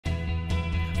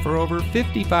For over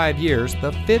 55 years,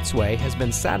 the Fitzway has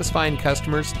been satisfying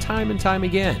customers time and time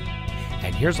again.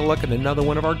 And here's a look at another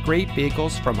one of our great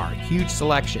vehicles from our huge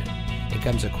selection. It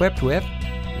comes equipped with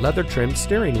leather-trimmed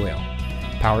steering wheel,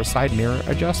 power side mirror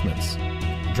adjustments,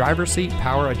 driver seat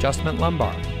power adjustment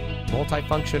lumbar,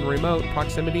 multifunction remote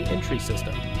proximity entry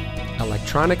system,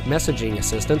 electronic messaging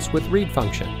assistance with read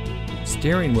function,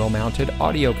 steering wheel mounted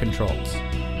audio controls,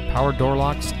 power door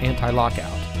locks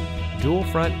anti-lockout, dual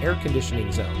front air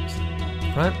conditioning zones,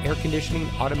 front air conditioning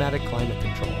automatic climate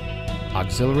control,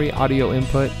 auxiliary audio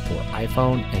input for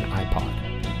iPhone and iPod,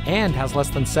 and has less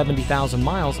than 70,000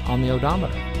 miles on the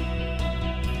odometer.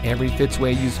 Every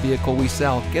Fitzway used vehicle we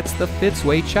sell gets the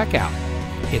Fitzway checkout.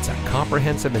 It's a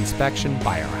comprehensive inspection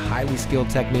by our highly skilled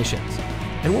technicians,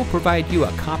 and we'll provide you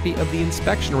a copy of the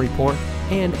inspection report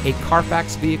and a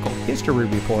Carfax vehicle history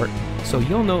report so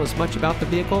you'll know as much about the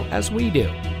vehicle as we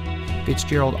do.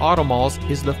 Fitzgerald Auto Malls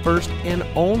is the first and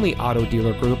only auto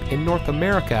dealer group in North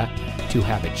America to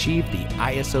have achieved the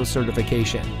ISO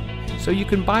certification, so you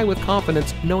can buy with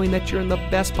confidence knowing that you're in the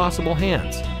best possible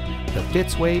hands. The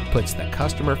Fitzway puts the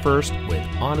customer first with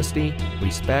honesty,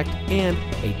 respect, and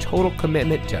a total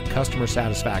commitment to customer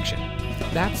satisfaction.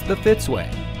 That's the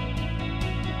Fitzway.